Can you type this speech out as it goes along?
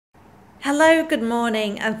Hello, good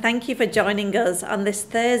morning, and thank you for joining us on this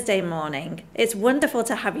Thursday morning. It's wonderful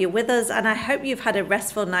to have you with us, and I hope you've had a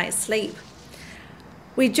restful night's sleep.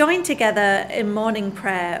 We join together in morning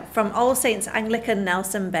prayer from All Saints Anglican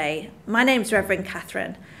Nelson Bay. My name's Reverend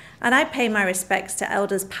Catherine, and I pay my respects to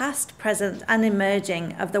elders past, present, and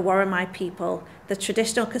emerging of the Worimi people, the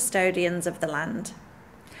traditional custodians of the land.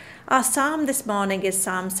 Our psalm this morning is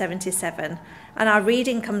Psalm 77, and our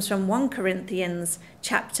reading comes from 1 Corinthians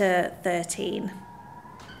chapter 13.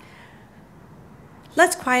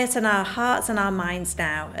 Let's quieten our hearts and our minds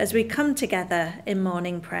now as we come together in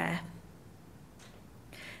morning prayer.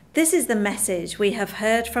 This is the message we have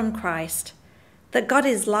heard from Christ, that God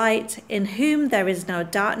is light, in whom there is no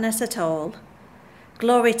darkness at all.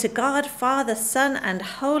 Glory to God, Father, Son, and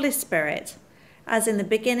Holy Spirit, as in the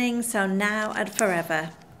beginning, so now and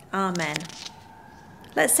forever. Amen.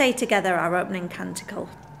 Let's say together our opening canticle.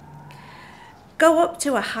 Go up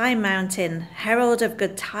to a high mountain, herald of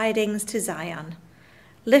good tidings to Zion.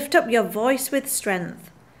 Lift up your voice with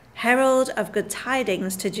strength, herald of good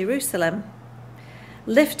tidings to Jerusalem.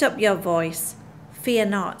 Lift up your voice, fear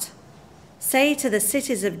not. Say to the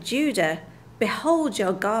cities of Judah, behold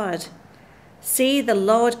your God. See the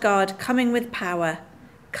Lord God coming with power,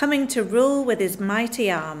 coming to rule with his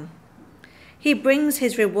mighty arm. He brings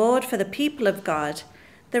his reward for the people of God,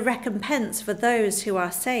 the recompense for those who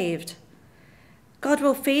are saved. God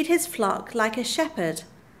will feed his flock like a shepherd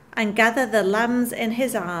and gather the lambs in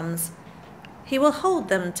his arms. He will hold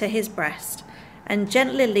them to his breast and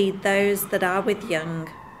gently lead those that are with young.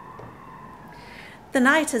 The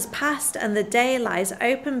night has passed and the day lies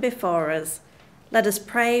open before us. Let us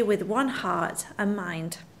pray with one heart and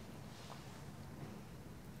mind.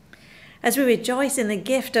 As we rejoice in the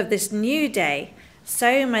gift of this new day,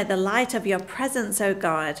 so may the light of your presence, O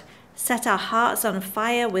God, set our hearts on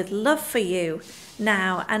fire with love for you,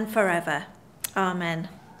 now and forever. Amen.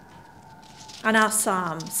 And our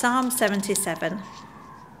psalm, Psalm 77.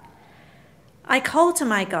 I call to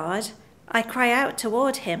my God, I cry out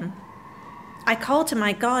toward him. I call to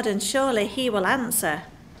my God, and surely he will answer.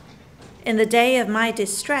 In the day of my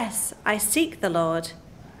distress, I seek the Lord.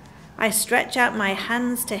 I stretch out my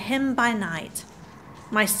hands to him by night.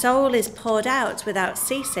 My soul is poured out without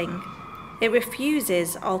ceasing. It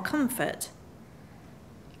refuses all comfort.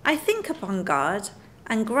 I think upon God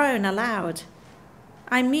and groan aloud.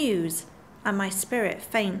 I muse, and my spirit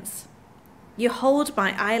faints. You hold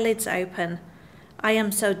my eyelids open. I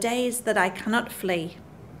am so dazed that I cannot flee.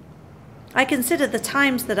 I consider the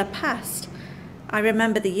times that are past. I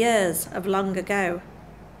remember the years of long ago.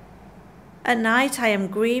 At night I am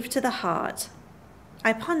grieved to the heart.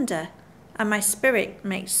 I ponder, and my spirit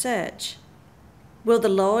makes search. Will the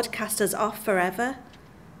Lord cast us off forever?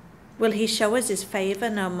 Will he show us his favour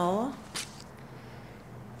no more?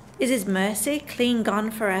 Is his mercy clean gone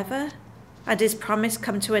forever, and his promise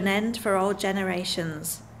come to an end for all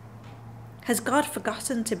generations? Has God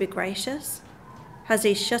forgotten to be gracious? Has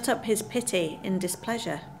he shut up his pity in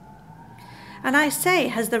displeasure? And I say,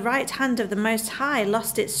 has the right hand of the Most High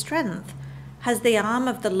lost its strength? Has the arm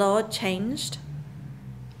of the Lord changed?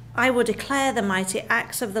 I will declare the mighty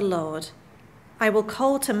acts of the Lord. I will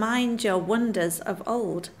call to mind your wonders of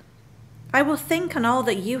old. I will think on all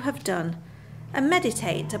that you have done and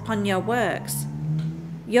meditate upon your works.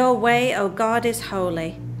 Your way, O God, is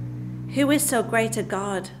holy. Who is so great a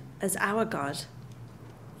God as our God?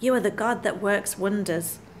 You are the God that works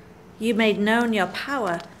wonders. You made known your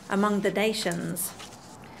power among the nations.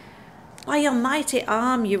 By your mighty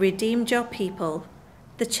arm you redeemed your people,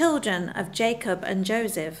 the children of Jacob and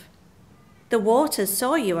Joseph. The waters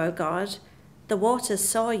saw you, O God. The waters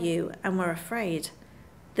saw you and were afraid.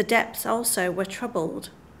 The depths also were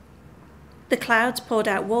troubled. The clouds poured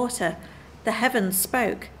out water, the heavens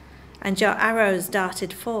spoke, and your arrows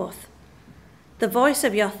darted forth. The voice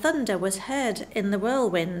of your thunder was heard in the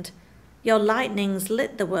whirlwind. Your lightnings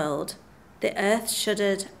lit the world. The earth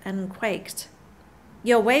shuddered and quaked.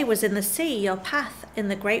 Your way was in the sea, your path in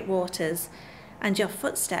the great waters, and your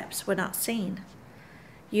footsteps were not seen.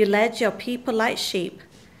 You led your people like sheep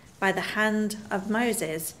by the hand of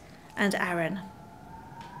Moses and Aaron.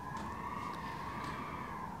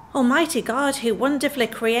 Almighty God, who wonderfully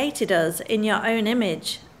created us in your own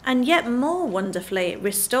image, and yet more wonderfully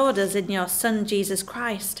restored us in your Son Jesus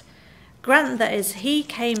Christ, grant that as he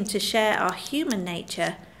came to share our human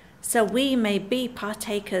nature, so we may be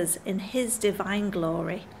partakers in his divine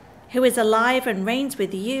glory, who is alive and reigns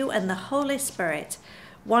with you and the Holy Spirit,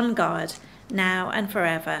 one God, now and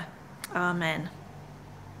forever. Amen.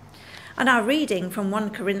 And our reading from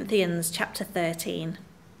 1 Corinthians chapter 13.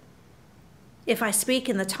 If I speak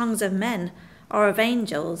in the tongues of men or of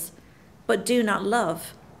angels, but do not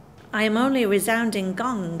love, I am only a resounding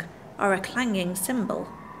gong or a clanging cymbal.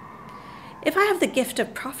 If I have the gift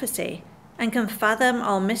of prophecy and can fathom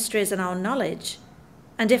all mysteries and all knowledge,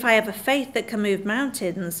 and if I have a faith that can move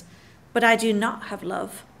mountains, but I do not have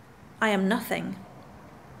love, I am nothing.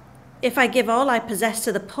 If I give all I possess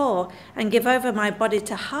to the poor and give over my body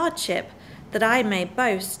to hardship that I may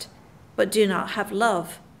boast, but do not have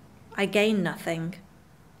love, I gain nothing.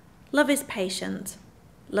 Love is patient.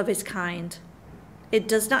 Love is kind. It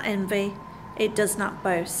does not envy. It does not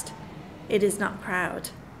boast. It is not proud.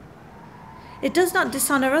 It does not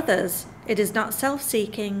dishonor others. It is not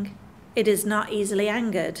self-seeking. It is not easily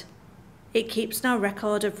angered. It keeps no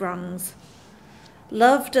record of wrongs.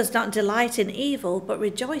 Love does not delight in evil, but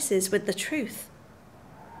rejoices with the truth.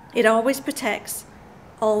 It always protects,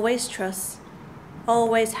 always trusts,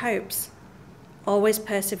 always hopes, always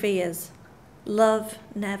perseveres. Love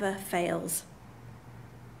never fails.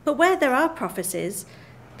 But where there are prophecies,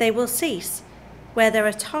 they will cease. Where there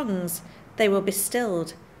are tongues, they will be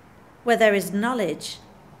stilled. Where there is knowledge,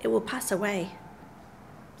 it will pass away.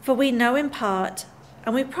 For we know in part,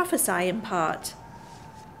 and we prophesy in part.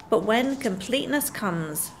 But when completeness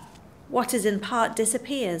comes, what is in part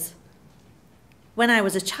disappears. When I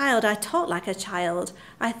was a child, I taught like a child.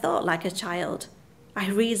 I thought like a child. I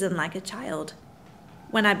reasoned like a child.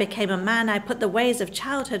 When I became a man, I put the ways of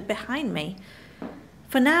childhood behind me.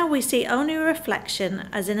 For now we see only a reflection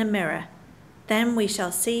as in a mirror. Then we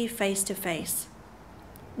shall see face to face.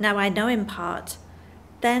 Now I know in part.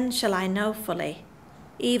 Then shall I know fully,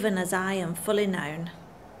 even as I am fully known.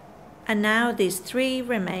 And now these three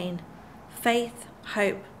remain, faith,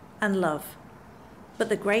 hope, and love. But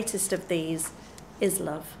the greatest of these is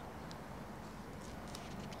love.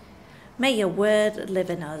 May your word live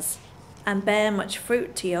in us and bear much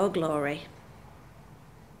fruit to your glory.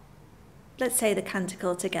 Let's say the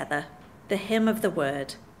canticle together, the hymn of the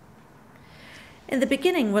word. In the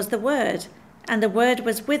beginning was the Word, and the Word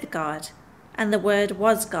was with God, and the Word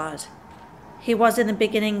was God. He was in the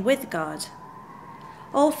beginning with God.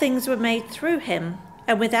 All things were made through him,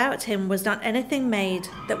 and without him was not anything made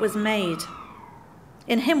that was made.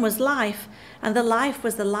 In him was life, and the life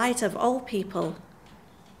was the light of all people.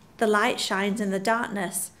 The light shines in the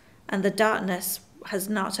darkness, and the darkness has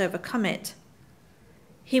not overcome it.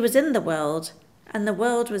 He was in the world, and the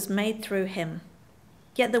world was made through him.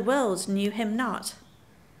 Yet the world knew him not.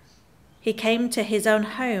 He came to his own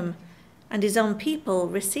home, and his own people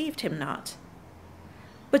received him not.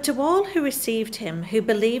 But to all who received him, who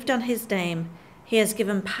believed on his name, he has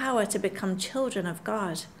given power to become children of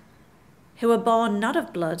God, who were born not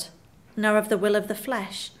of blood, nor of the will of the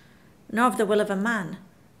flesh, nor of the will of a man,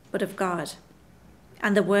 but of God.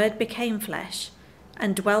 And the Word became flesh,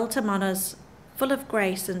 and dwelt among us, full of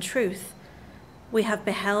grace and truth. We have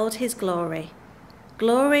beheld his glory,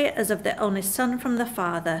 glory as of the only Son from the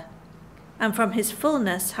Father, and from his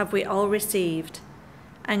fullness have we all received,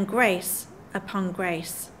 and grace upon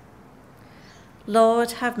grace.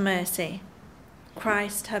 Lord, have mercy.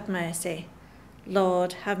 Christ, have mercy.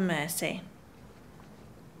 Lord, have mercy.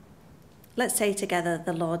 Let's say together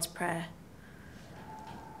the Lord's Prayer.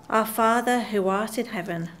 Our Father, who art in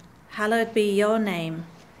heaven, hallowed be your name.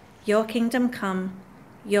 Your kingdom come,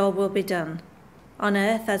 your will be done, on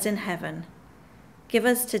earth as in heaven. Give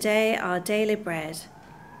us today our daily bread.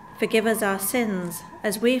 Forgive us our sins,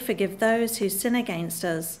 as we forgive those who sin against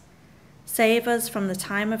us. Save us from the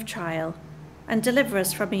time of trial, and deliver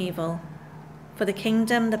us from evil. For the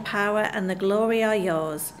kingdom, the power, and the glory are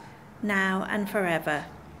yours, now and forever.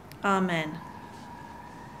 Amen.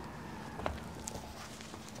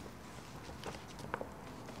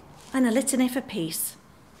 And a litany for peace.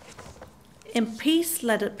 In peace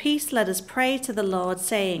let us pray to the Lord,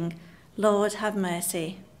 saying, Lord, have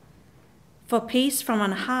mercy. For peace from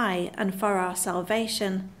on high and for our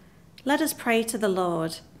salvation, let us pray to the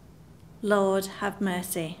Lord. Lord, have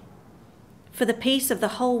mercy. For the peace of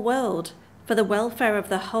the whole world, for the welfare of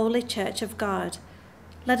the holy Church of God,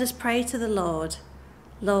 let us pray to the Lord.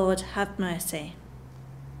 Lord, have mercy.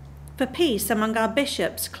 For peace among our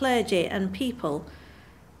bishops, clergy, and people,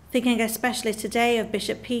 thinking especially today of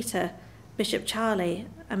Bishop Peter, Bishop Charlie,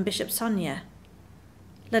 and Bishop Sonia,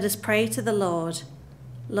 let us pray to the Lord.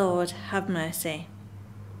 Lord, have mercy.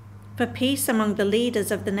 For peace among the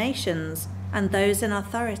leaders of the nations and those in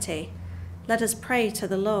authority, let us pray to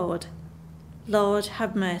the Lord. Lord,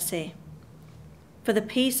 have mercy. For the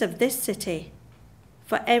peace of this city,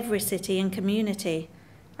 for every city and community,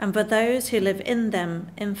 and for those who live in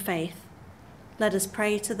them in faith, let us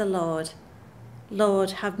pray to the Lord.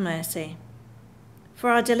 Lord, have mercy. For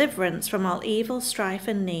our deliverance from all evil, strife,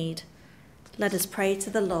 and need, let us pray to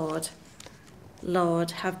the Lord.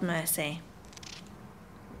 Lord, have mercy.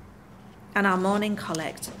 And our morning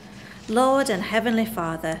collect. Lord and Heavenly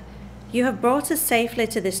Father, you have brought us safely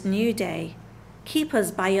to this new day. Keep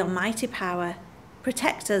us by your mighty power.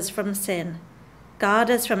 Protect us from sin. Guard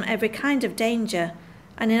us from every kind of danger.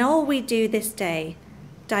 And in all we do this day,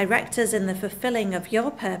 direct us in the fulfilling of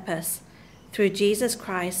your purpose. Through Jesus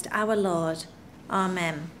Christ our Lord.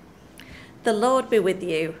 Amen. The Lord be with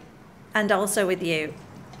you, and also with you.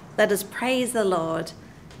 Let us praise the Lord.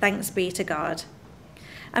 Thanks be to God.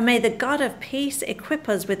 And may the God of peace equip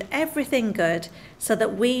us with everything good, so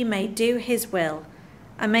that we may do his will.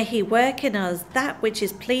 And may he work in us that which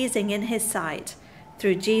is pleasing in his sight,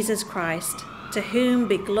 through Jesus Christ, to whom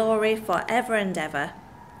be glory for ever and ever.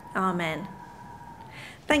 Amen.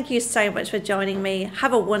 Thank you so much for joining me.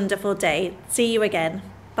 Have a wonderful day. See you again.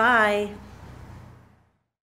 Bye.